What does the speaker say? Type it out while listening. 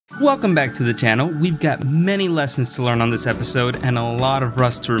Welcome back to the channel. We've got many lessons to learn on this episode and a lot of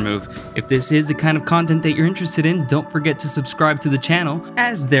rust to remove. If this is the kind of content that you're interested in, don't forget to subscribe to the channel,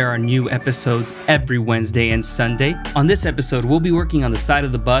 as there are new episodes every Wednesday and Sunday. On this episode, we'll be working on the side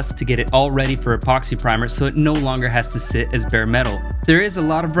of the bus to get it all ready for epoxy primer so it no longer has to sit as bare metal. There is a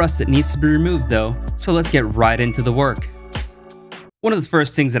lot of rust that needs to be removed though, so let's get right into the work. One of the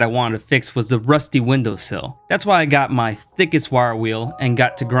first things that I wanted to fix was the rusty windowsill. That's why I got my thickest wire wheel and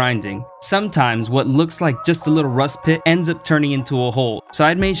got to grinding. Sometimes what looks like just a little rust pit ends up turning into a hole, so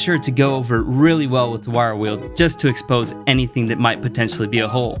I'd made sure to go over it really well with the wire wheel just to expose anything that might potentially be a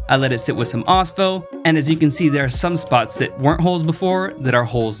hole. I let it sit with some OSPO, and as you can see, there are some spots that weren't holes before that are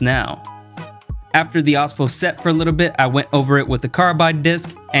holes now. After the OSPO set for a little bit, I went over it with a carbide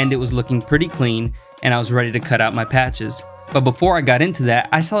disc and it was looking pretty clean, and I was ready to cut out my patches. But before I got into that,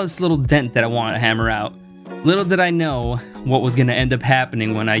 I saw this little dent that I wanted to hammer out. Little did I know what was going to end up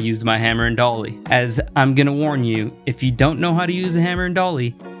happening when I used my hammer and dolly. As I'm going to warn you, if you don't know how to use a hammer and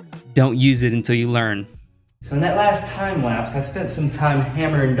dolly, don't use it until you learn. So in that last time lapse, I spent some time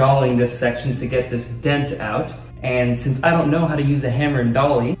hammer and dollying this section to get this dent out. And since I don't know how to use a hammer and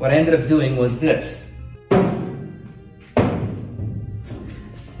dolly, what I ended up doing was this.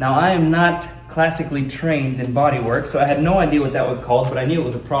 Now I am not classically trained in bodywork, so I had no idea what that was called, but I knew it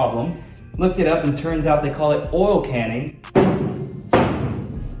was a problem. Looked it up and turns out they call it oil canning.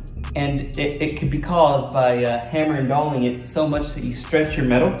 And it could be caused by hammer and dollying it so much that you stretch your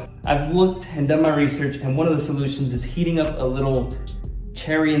metal. I've looked and done my research, and one of the solutions is heating up a little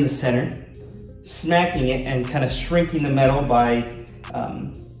cherry in the center, smacking it and kind of shrinking the metal by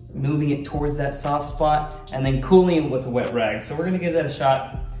moving it towards that soft spot, and then cooling it with a wet rag. So we're gonna give that a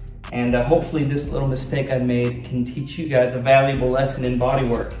shot. And hopefully this little mistake I made can teach you guys a valuable lesson in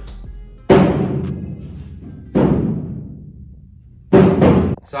bodywork.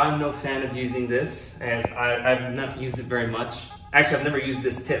 So I'm no fan of using this, as I've not used it very much. Actually, I've never used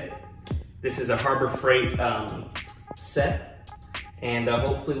this tip. This is a Harbor Freight set, and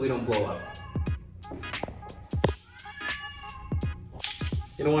hopefully we don't blow up.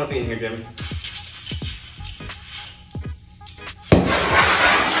 You don't want to be in here, Jim.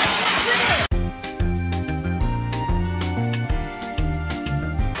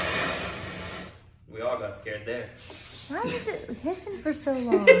 Scared there. Why was it hissing for so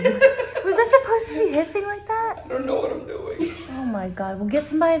long? Was that supposed to be hissing like that? I don't know what I'm doing. Oh my god, we'll get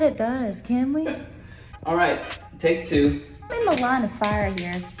somebody that does, can we? Alright, take two. I'm in the line of fire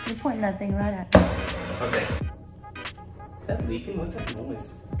here. You're pointing that thing right at me. Okay. Is that leaking? What's that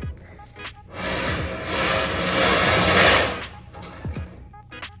noise?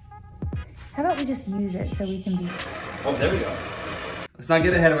 How about we just use it so we can be... Oh, there we go. Let's not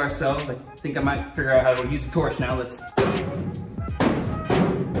get ahead of ourselves. I think I might figure out how to use the torch now. Let's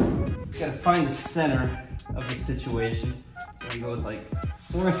gotta find the center of the situation. So I'm gonna go with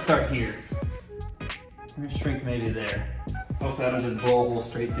we're gonna start here. We're gonna shrink maybe there. Hopefully I don't just blow a hole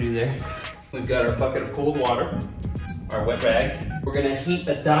straight through there. We've got our bucket of cold water, our wet rag. We're gonna heat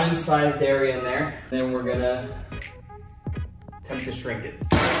a dime-sized area in there. Then we're gonna attempt to shrink it.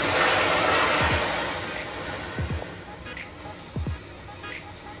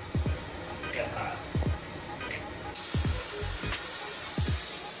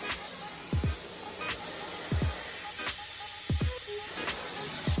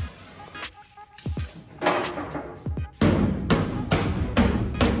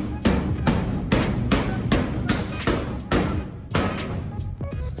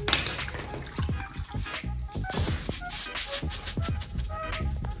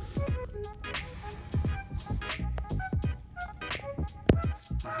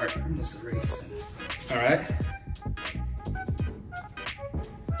 All right.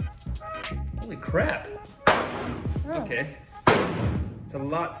 Holy crap. Oh. Okay. It's a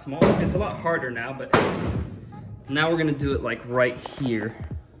lot smaller. It's a lot harder now, but now we're gonna do it like right here.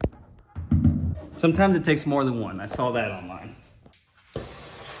 Sometimes it takes more than one. I saw that online.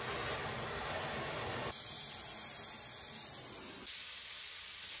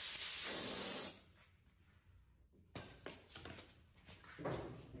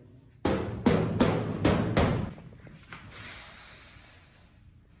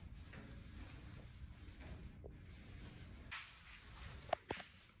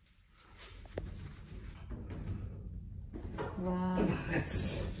 Wow.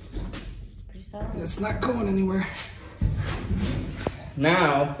 That's pretty solid. That's not going anywhere.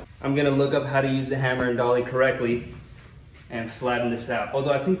 Now, I'm gonna look up how to use the hammer and dolly correctly and flatten this out.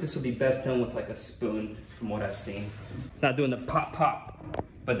 Although I think this will be best done with like a spoon from what I've seen. It's not doing the pop pop,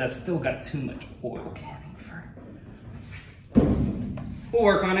 but that's still got too much oil canning for. we'll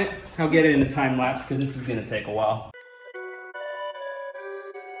work on it. I'll get it in a time lapse because this is gonna take a while.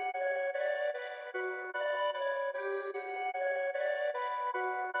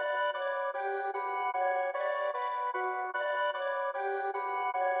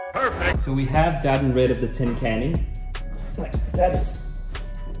 Perfect. So we have gotten rid of the tin canning. Like, that is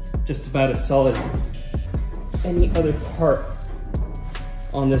just about as solid as any other part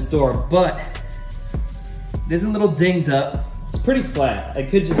on this door, but it is a little dinged up. It's pretty flat. I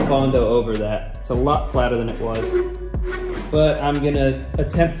could just Bondo over that. It's a lot flatter than it was, but I'm gonna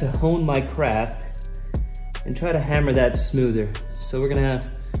attempt to hone my craft and try to hammer that smoother. So we're gonna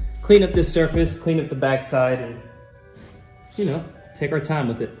clean up this surface, clean up the backside, and, you know, take our time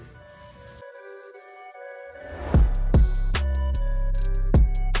with it.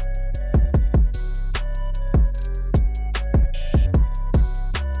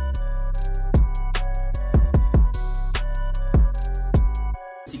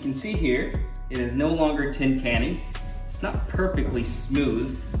 As you can see here, it is no longer tin canning. It's not perfectly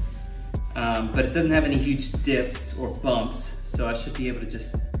smooth, but it doesn't have any huge dips or bumps, so I should be able to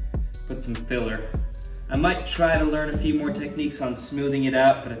just put some filler. I might try to learn a few more techniques on smoothing it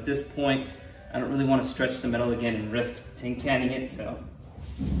out, but at this point, I don't really want to stretch the metal again and risk tin canning it, so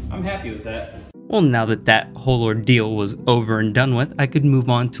I'm happy with that. Well, now that that whole ordeal was over and done with, I could move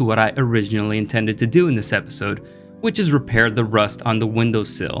on to what I originally intended to do in this episode, which is repair the rust on the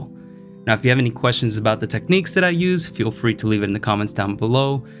windowsill. Now, if you have any questions about the techniques that I use, feel free to leave it in the comments down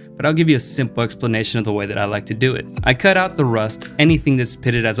below, but I'll give you a simple explanation of the way that I like to do it. I cut out the rust. Anything that's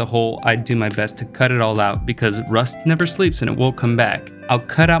pitted as a whole, I do my best to cut it all out because rust never sleeps and it will come back. I'll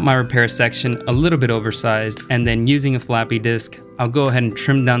cut out my repair section a little bit oversized, and then using a flappy disc, I'll go ahead and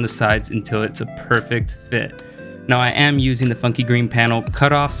trim down the sides until it's a perfect fit. Now, I am using the funky green panel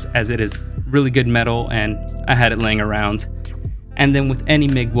cutoffs as it is really good metal and I had it laying around. And then with any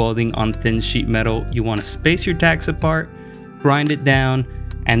MIG welding on thin sheet metal, you want to space your tacks apart, grind it down,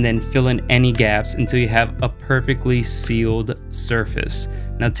 and then fill in any gaps until you have a perfectly sealed surface.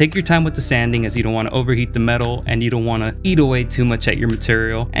 Now take your time with the sanding as you don't want to overheat the metal and you don't want to eat away too much at your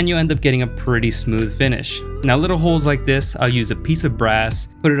material, and you'll end up getting a pretty smooth finish. Now little holes like this, I'll use a piece of brass,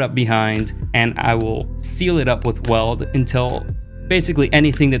 put it up behind, and I will seal it up with weld until basically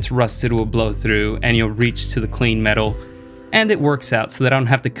anything that's rusted will blow through and you'll reach to the clean metal. And it works out so that I don't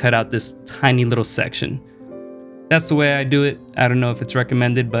have to cut out this tiny little section. That's the way I do it. I don't know if it's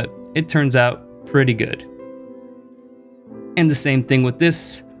recommended, but it turns out pretty good. And the same thing with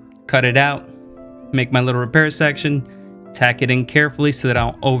this. Cut it out, make my little repair section, tack it in carefully so that I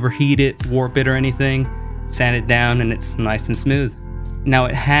don't overheat it, warp it or anything, sand it down, and it's nice and smooth. Now,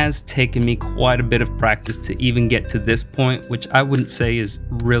 it has taken me quite a bit of practice to even get to this point, which I wouldn't say is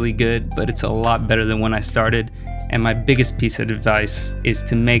really good, but it's a lot better than when I started. And my biggest piece of advice is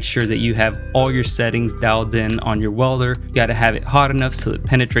to make sure that you have all your settings dialed in on your welder. You gotta have it hot enough so it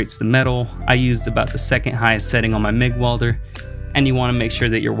penetrates the metal. I used about the second highest setting on my MIG welder. And you wanna make sure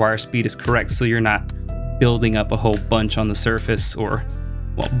that your wire speed is correct so you're not building up a whole bunch on the surface or,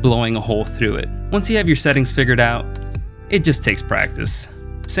 well, blowing a hole through it. Once you have your settings figured out, it just takes practice.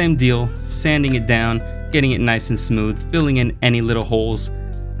 Same deal, sanding it down, getting it nice and smooth, filling in any little holes,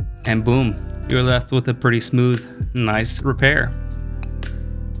 and boom, you're left with a pretty smooth, nice repair.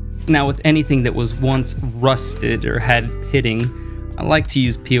 Now with anything that was once rusted or had pitting, I like to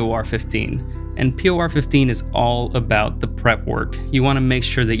use POR 15. And POR 15 is all about the prep work. You want to make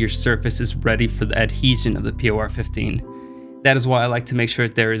sure that your surface is ready for the adhesion of the POR 15. That is why I like to make sure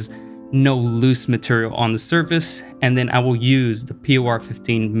that there is no loose material on the surface, and then I will use the POR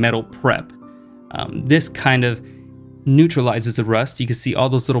 15 metal prep. This kind of neutralizes the rust. You can see all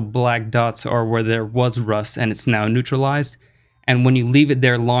those little black dots are where there was rust and it's now neutralized. And when you leave it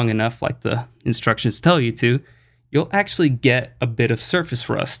there long enough, like the instructions tell you to, you'll actually get a bit of surface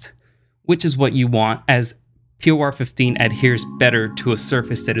rust, which is what you want, as POR 15 adheres better to a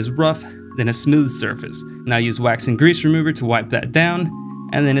surface that is rough than a smooth surface. Now use wax and grease remover to wipe that down,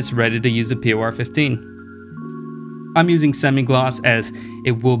 and then it's ready to use the POR 15. I'm using semi-gloss as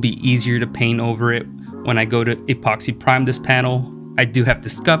it will be easier to paint over it when I go to epoxy prime this panel. I do have to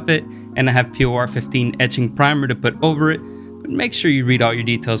scuff it, and I have POR 15 etching primer to put over it, but make sure you read all your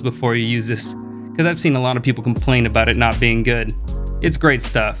details before you use this, because I've seen a lot of people complain about it not being good. It's great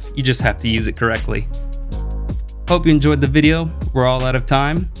stuff, you just have to use it correctly. Hope you enjoyed the video. We're all out of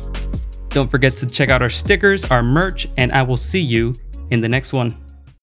time. Don't forget to check out our stickers, our merch, and I will see you in the next one.